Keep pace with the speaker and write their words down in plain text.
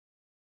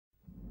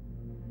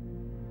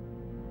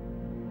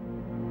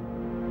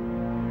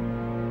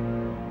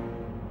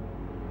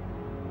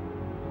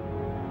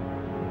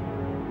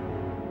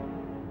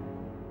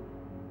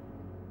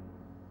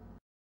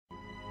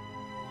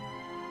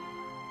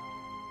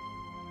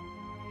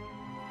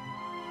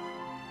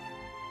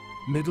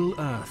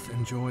Middle-earth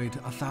enjoyed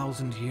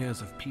 1,000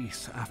 years of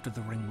peace after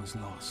the ring was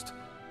lost,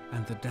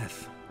 and the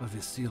death of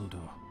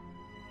Isildur.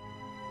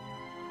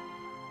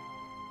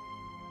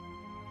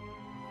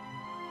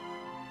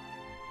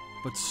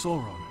 But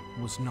Sauron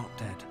was not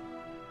dead,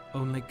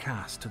 only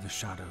cast to the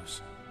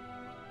shadows.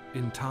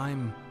 In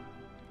time,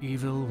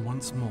 evil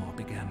once more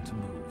began to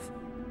move.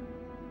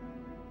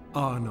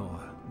 Arnor,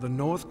 the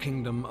North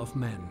Kingdom of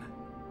men,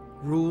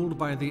 ruled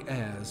by the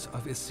heirs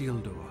of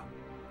Isildur.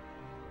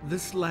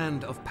 This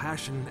land of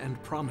passion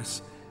and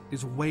promise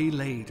is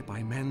waylaid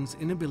by men's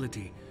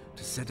inability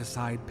to set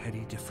aside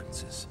petty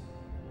differences.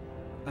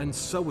 And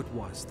so it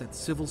was that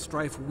civil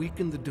strife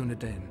weakened the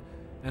Dunedain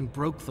and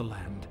broke the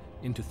land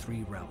into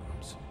 3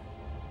 realms.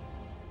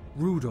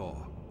 Rudor,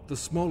 the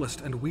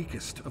smallest and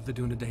weakest of the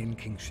Dunedain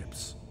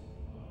kingships.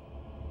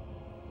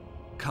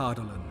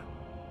 Cardolan,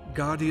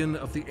 guardian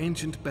of the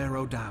ancient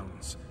Barrow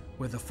Downs,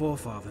 where the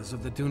forefathers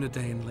of the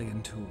Dunedain lay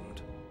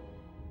entombed.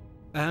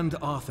 And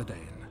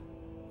Arthedain,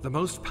 the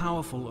most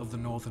powerful of the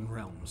northern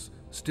realms,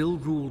 still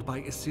ruled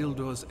by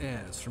Isildur's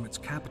heirs from its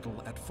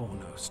capital at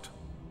Fornost.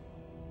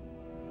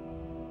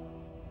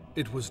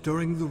 It was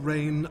during the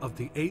reign of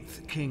the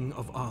 8th king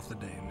of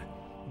Arthedain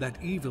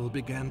that evil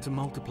began to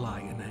multiply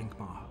in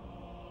Angmar,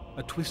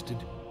 a twisted,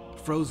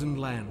 frozen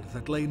land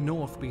that lay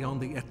north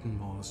beyond the Etten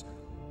Moors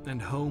and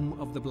home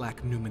of the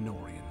Black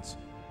Númenóreans.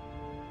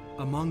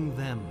 Among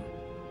them,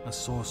 a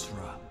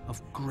sorcerer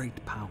of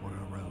great power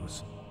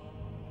arose,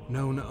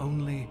 known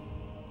only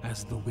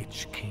as the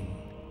Witch King.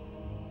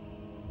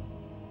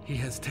 He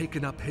has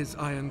taken up his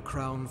iron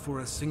crown for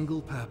a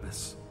single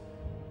purpose: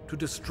 to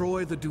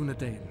destroy the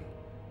Dunedain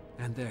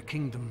and their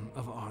kingdom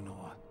of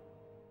Arnor.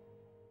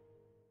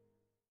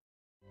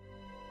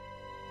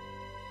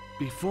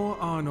 Before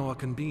Arnor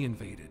can be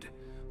invaded,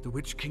 the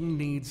Witch King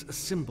needs a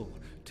symbol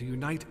to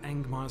unite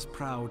Angmar's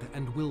proud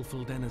and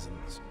willful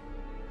denizens.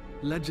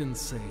 Legends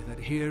say that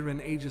here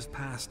in ages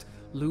past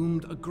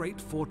loomed a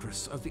great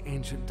fortress of the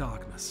ancient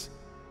darkness,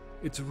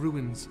 its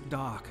ruins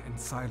dark and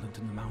silent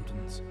in the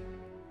mountains.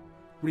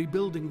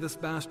 Rebuilding this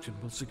bastion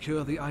will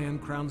secure the Iron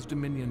Crown's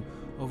dominion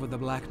over the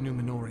Black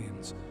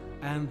Númenóreans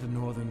and the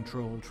northern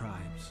troll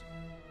tribes.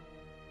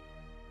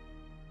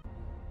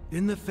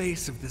 In the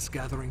face of this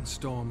gathering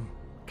storm,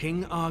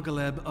 King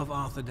Argaleb of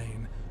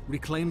Arthedain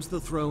reclaims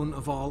the throne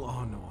of all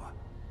Arnor.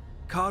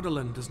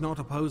 Cardolan does not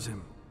oppose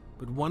him,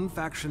 but one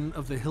faction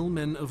of the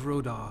Hillmen of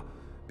Rodar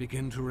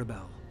begin to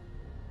rebel.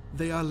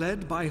 They are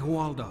led by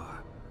Hwaldar,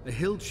 a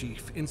hill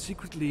chief in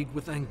secret league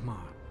with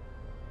Angmar.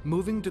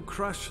 Moving to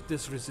crush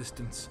this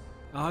resistance,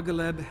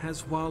 Argaleb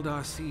has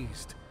Hwaldar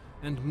seized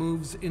and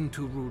moves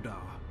into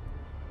Rudar.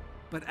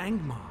 But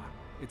Angmar,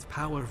 its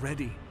power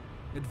ready,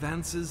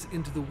 advances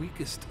into the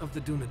weakest of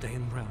the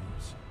Dunedain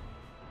realms.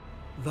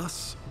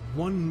 Thus,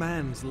 one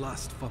man's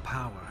lust for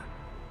power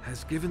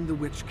has given the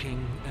Witch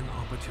King an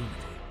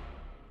opportunity,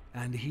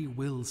 and he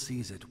will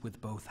seize it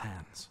with both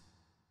hands.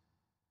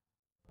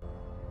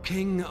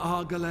 King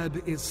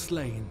Argaleb is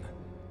slain,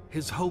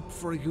 his hope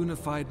for a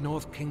unified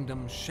North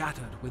Kingdom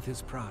shattered with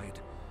his pride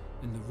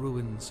in the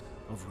ruins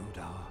of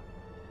Rudar.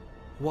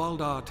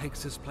 Hwaldar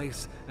takes his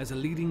place as a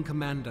leading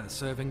commander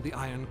serving the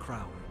Iron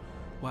Crown,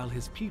 while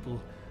his people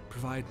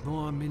provide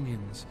more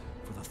minions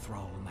for the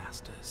Thrall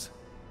Masters.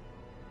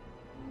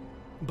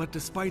 But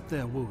despite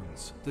their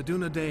wounds, the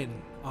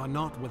Dunedain are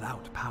not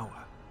without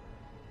power.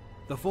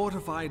 The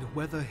fortified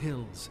Weather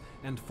Hills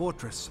and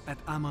fortress at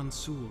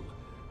Aman-Sul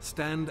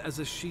stand as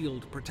a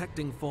shield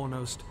protecting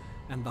Fornost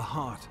and the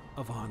heart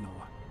of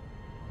Arnor.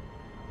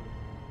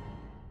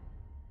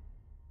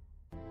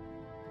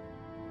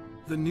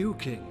 The new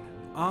king,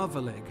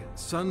 Arvaleg,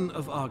 son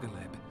of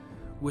Argaleb,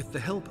 with the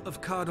help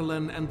of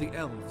Cardolan and the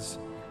elves,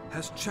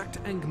 has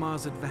checked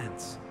Angmar's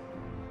advance.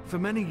 For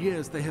many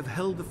years they have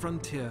held the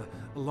frontier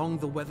along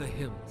the Weather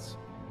Hills.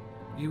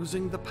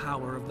 Using the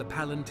power of the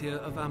Palantir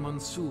of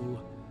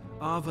Aman-Sul,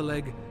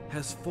 Arvaleg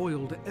has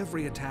foiled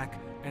every attack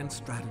and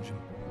stratagem.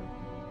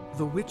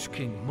 The Witch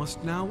King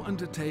must now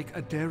undertake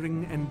a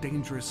daring and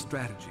dangerous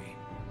strategy: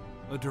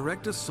 a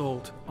direct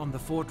assault on the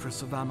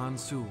fortress of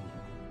Aman-Sul.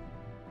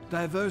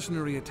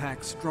 Diversionary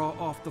attacks draw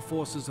off the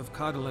forces of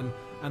Cardolan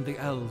and the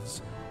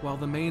elves, while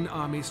the main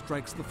army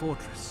strikes the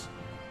fortress.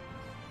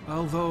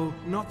 Although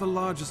not the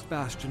largest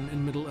bastion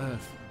in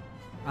Middle-earth,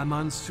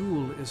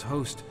 Aman-Sul is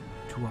host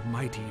to a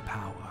mighty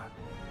power,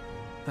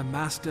 the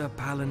Master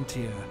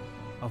Palantir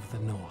of the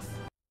North.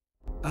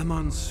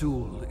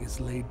 Aman-Sul is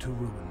laid to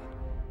ruin.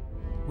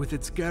 With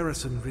its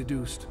garrison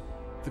reduced,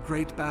 the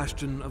great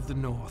bastion of the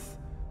North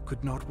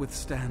could not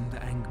withstand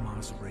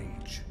Angmar's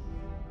rage.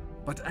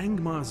 But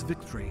Angmar's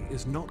victory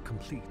is not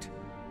complete.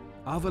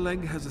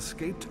 Arvaleg has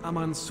escaped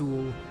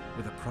Aman-Sul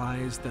with a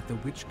prize that the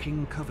Witch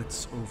King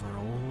covets over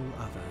all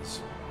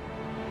others.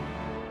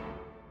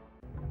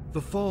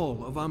 The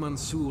fall of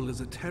Aman-Sul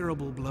is a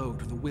terrible blow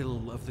to the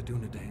will of the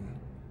Dunedain.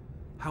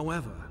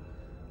 However,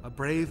 a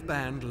brave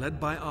band led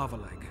by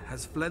Arvaleg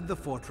has fled the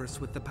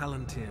fortress with the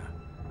Palantir,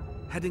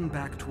 heading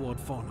back toward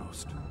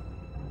Fornost.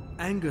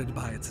 Angered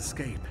by its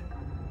escape,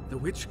 the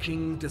Witch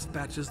King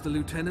dispatches the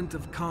lieutenant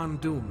of Khan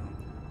Dum,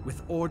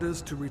 with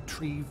orders to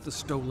retrieve the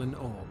stolen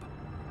orb.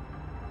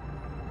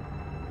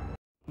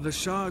 The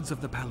shards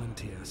of the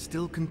Palantir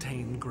still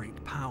contain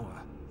great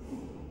power.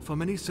 For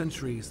many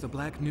centuries, the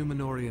Black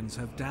Numenorians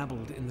have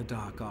dabbled in the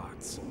dark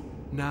arts.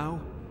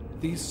 Now,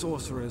 these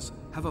sorcerers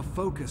have a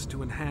focus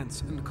to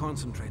enhance and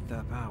concentrate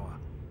their power,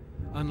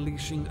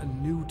 unleashing a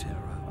new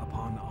terror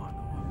upon Arnor.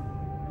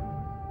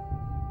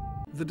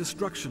 The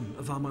destruction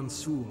of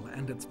Amansul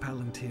and its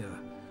Palantir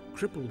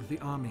crippled the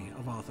army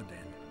of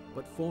Arthedain,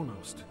 but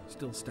Fornost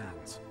still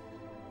stands.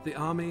 The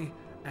army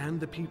and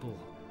the people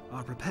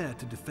are prepared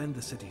to defend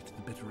the city to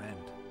the bitter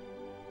end.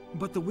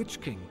 But the Witch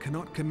King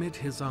cannot commit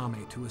his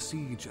army to a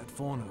siege at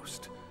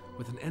Fornost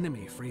with an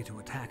enemy free to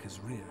attack his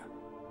rear.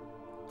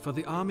 For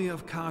the army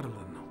of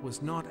Cardolan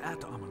was not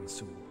at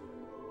Amansul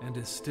and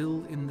is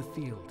still in the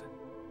field.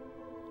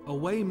 A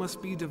way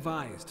must be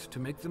devised to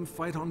make them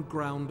fight on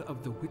ground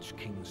of the Witch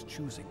King's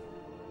choosing.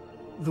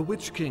 The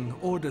Witch King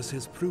orders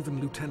his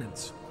proven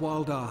lieutenants,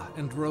 Waldar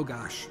and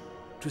Rogash,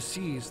 to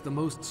seize the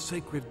most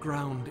sacred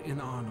ground in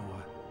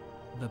Arnor,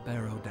 the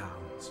Barrow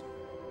Downs.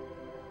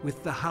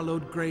 With the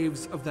hallowed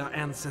graves of their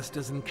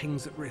ancestors and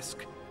kings at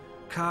risk,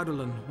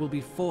 Cardolan will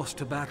be forced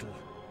to battle.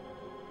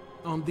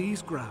 On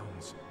these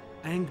grounds,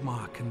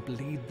 Angmar can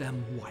bleed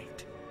them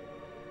white,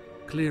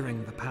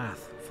 clearing the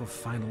path for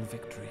final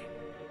victory.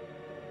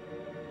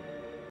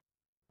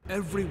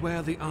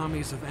 Everywhere the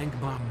armies of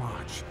Angmar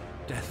march,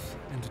 death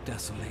and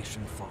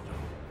desolation follow.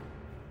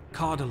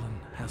 Cardolan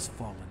has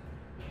fallen,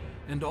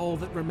 and all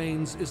that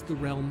remains is the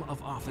realm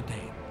of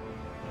Arthedain.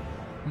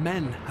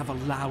 Men have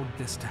allowed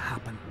this to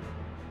happen.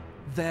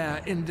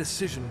 Their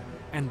indecision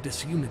and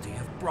disunity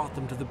have brought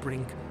them to the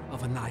brink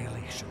of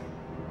annihilation.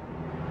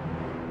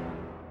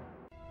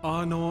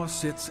 Arnor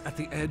sits at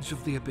the edge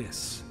of the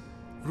abyss.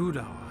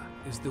 Rudar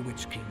is the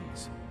Witch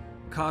King's.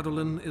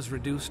 Cardolan is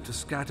reduced to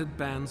scattered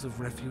bands of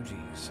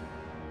refugees.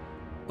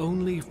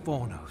 Only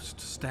Fornost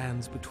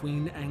stands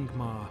between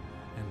Angmar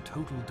and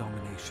total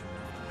domination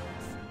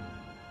of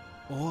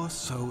the North. Or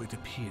so it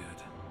appeared.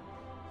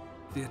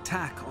 The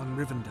attack on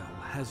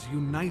Rivendell has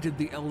united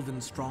the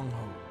elven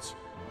strongholds.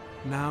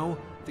 Now,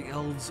 the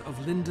elves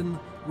of Lindon,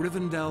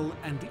 Rivendell,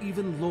 and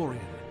even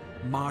Lorien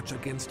march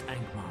against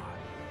Angmar.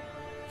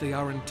 They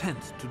are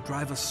intent to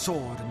drive a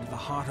sword into the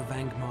heart of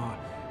Angmar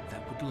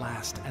that would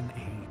last an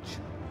age.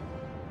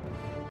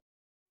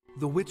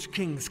 The Witch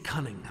King's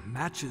cunning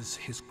matches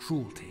his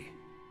cruelty.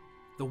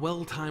 The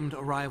well-timed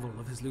arrival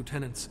of his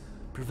lieutenants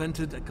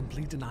prevented a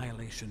complete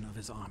annihilation of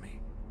his army.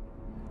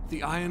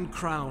 The Iron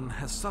Crown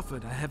has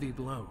suffered a heavy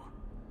blow,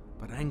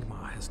 but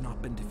Angmar has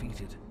not been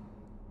defeated.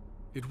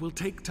 It will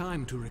take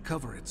time to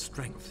recover its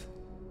strength.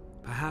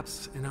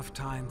 Perhaps enough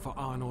time for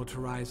Arnor to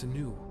rise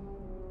anew.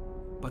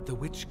 But the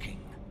Witch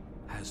King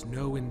has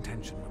no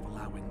intention of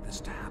allowing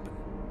this to happen.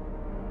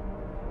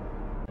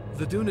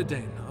 The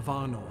Dunedain of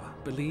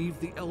Arnor believe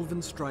the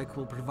Elven Strike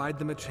will provide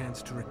them a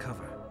chance to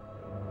recover.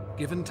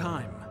 Given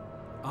time,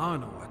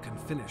 Arnor can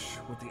finish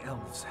what the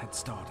elves had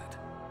started.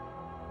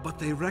 But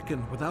they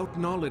reckon without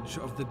knowledge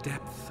of the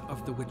depth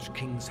of the Witch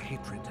King's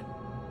hatred.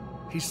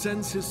 He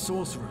sends his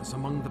sorcerers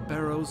among the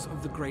barrows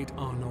of the great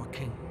Arnor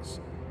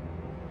kings.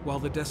 While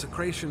the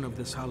desecration of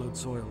this hallowed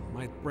soil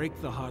might break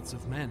the hearts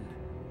of men,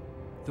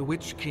 the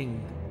Witch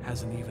King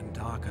has an even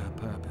darker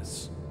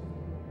purpose: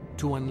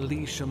 to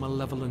unleash a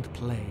malevolent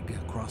plague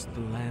across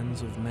the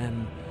lands of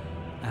men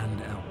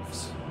and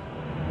elves.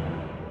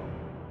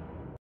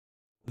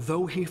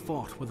 Though he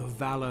fought with a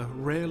valor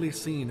rarely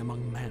seen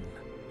among men,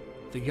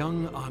 the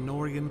young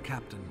Arnorian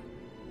captain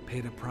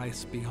paid a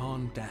price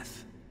beyond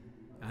death,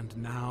 and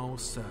now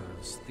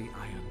serves the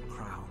Iron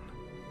Crown.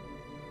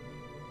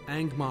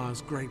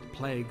 Angmar's great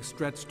plague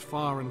stretched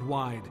far and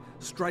wide,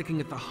 striking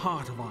at the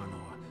heart of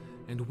Arnor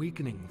and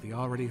weakening the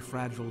already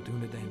fragile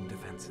Dunedain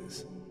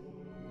defenses.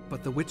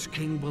 But the Witch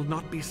King will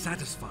not be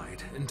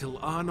satisfied until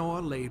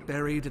Arnor lay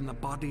buried in the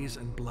bodies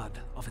and blood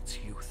of its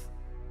youth.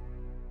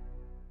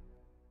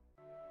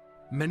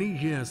 Many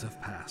years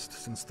have passed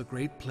since the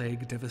Great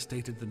Plague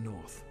devastated the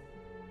North.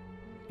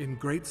 In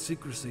great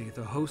secrecy,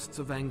 the hosts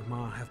of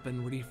Angmar have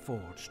been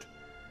reforged,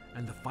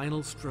 and the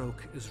final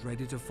stroke is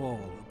ready to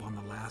fall upon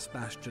the last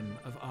bastion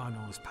of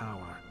Arnor's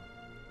power,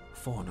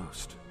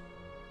 Fornost.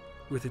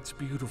 With its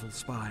beautiful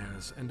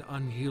spires and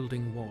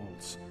unyielding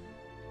walls,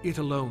 it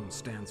alone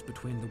stands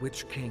between the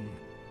Witch King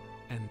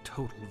and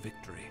total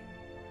victory.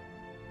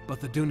 But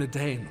the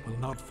Dunedain will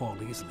not fall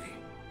easily.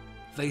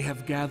 They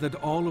have gathered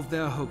all of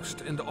their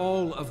host and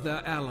all of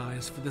their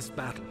allies for this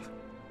battle.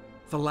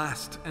 The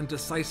last and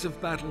decisive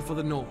battle for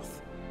the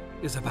North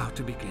is about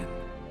to begin.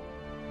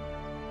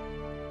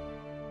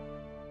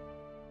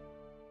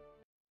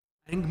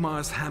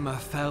 Angmar's hammer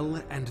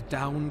fell, and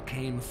down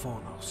came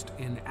Fornost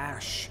in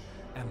ash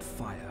and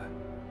fire.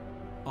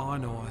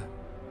 Arnor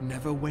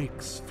never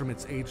wakes from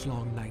its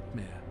age-long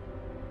nightmare.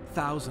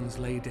 Thousands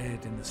lay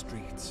dead in the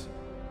streets.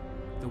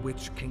 The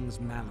Witch King's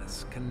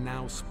malice can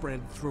now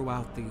spread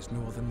throughout these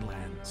northern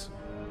lands.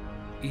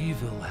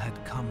 Evil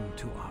had come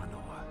to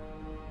Arnor,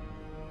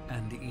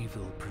 and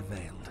evil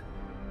prevailed.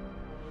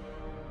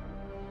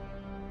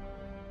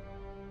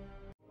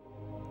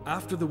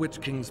 After the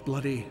Witch King's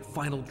bloody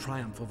final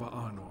triumph over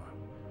Arnor,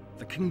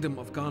 the kingdom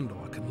of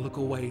Gondor can look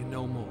away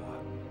no more,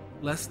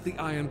 lest the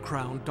Iron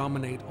Crown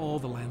dominate all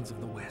the lands of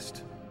the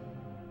West.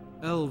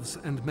 Elves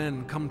and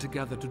men come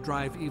together to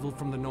drive evil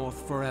from the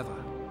north forever.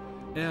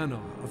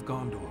 Arnor of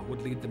Gondor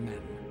would lead the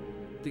men.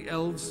 The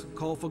elves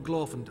call for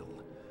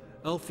Glorfindel,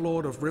 Elf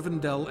Lord of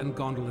Rivendell and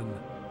Gondolin,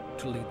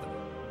 to lead them.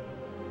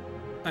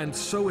 And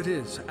so it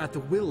is, at the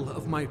will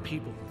of my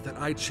people, that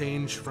I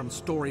change from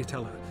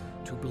storyteller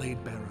to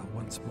blade-bearer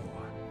once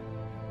more.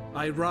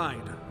 I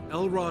ride,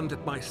 Elrond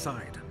at my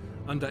side,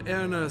 under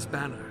Arnor's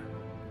banner.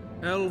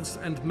 Elves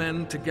and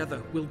men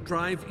together will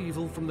drive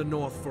evil from the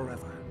north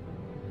forever.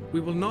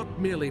 We will not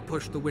merely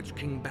push the Witch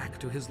King back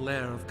to his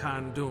lair of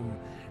Carn Dûm,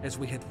 as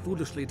we had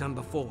foolishly done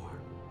before.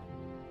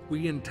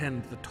 We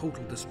intend the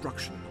total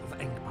destruction of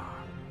Angmar.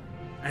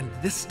 And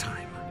this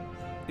time,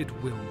 it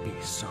will be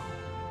so.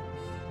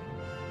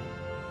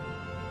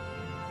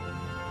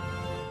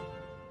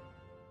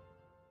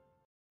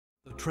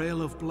 The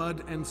trail of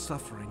blood and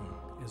suffering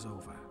is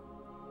over.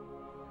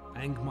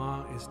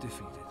 Angmar is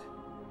defeated.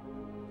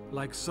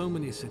 Like so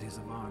many cities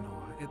of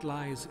Arnor, it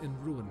lies in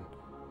ruin,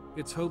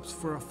 its hopes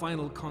for a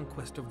final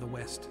conquest of the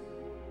West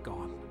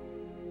gone.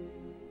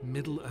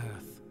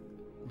 Middle-earth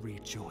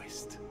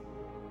rejoiced.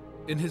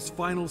 In his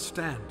final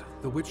stand,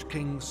 the Witch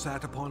King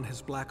sat upon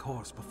his black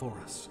horse before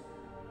us.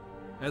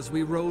 As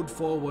we rode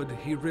forward,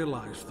 he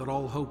realized that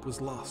all hope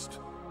was lost.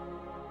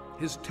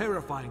 His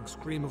terrifying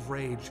scream of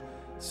rage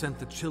sent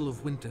the chill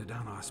of winter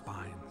down our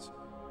spines,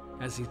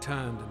 as he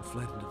turned and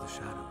fled into the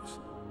shadows.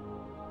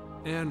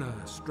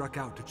 Arnor struck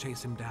out to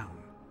chase him down,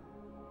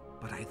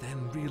 but I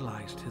then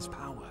realized his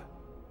power.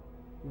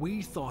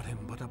 We thought him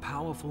but a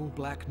powerful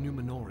black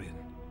Númenórean,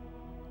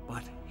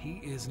 but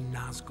he is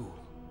Nazgul,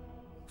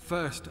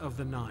 first of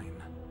the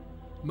Nine,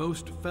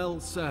 most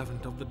fell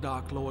servant of the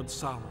Dark Lord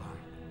Sauron.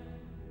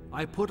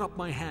 I put up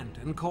my hand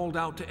and called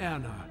out to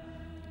Arnor,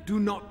 "Do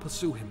not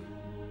pursue him.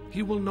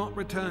 He will not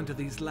return to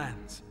these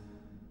lands.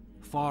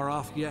 Far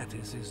off yet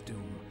is his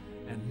doom,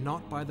 and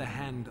not by the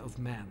hand of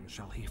man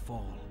shall he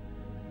fall."